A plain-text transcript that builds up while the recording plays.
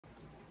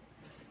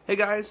Hey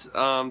guys,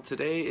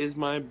 today is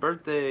my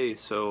birthday,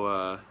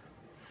 so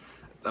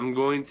I'm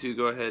going to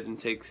go ahead and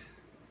take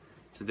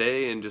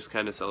today and just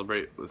kind of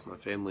celebrate with my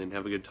family and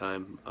have a good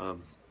time.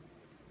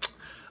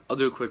 I'll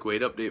do a quick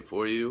weight update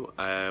for you.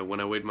 When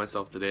I weighed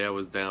myself today, I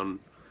was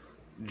down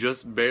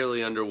just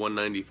barely under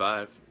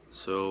 195,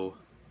 so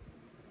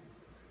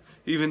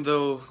even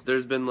though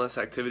there's been less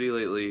activity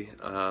lately,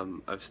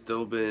 I've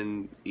still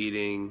been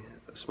eating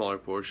smaller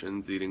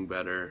portions, eating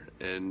better,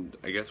 and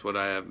I guess what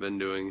I have been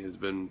doing has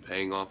been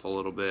paying off a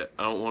little bit.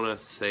 I don't want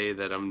to say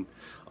that I'm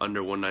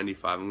under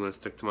 195. I'm going to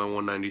stick to my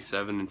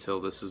 197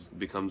 until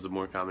becomes a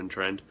more common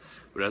trend.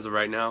 But as of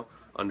right now,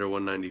 under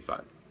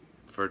 195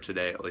 for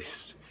today at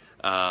least.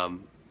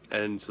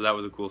 And so that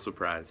was a cool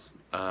surprise.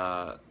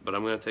 But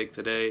I'm going to take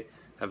today,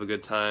 have a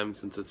good time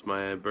since it's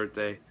my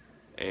birthday,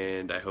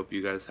 and I hope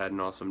you guys had an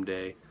awesome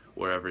day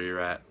wherever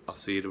you're at. I'll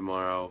see you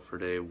tomorrow for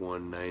day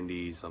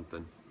 190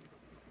 something.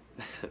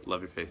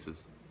 Love your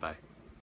faces. Bye.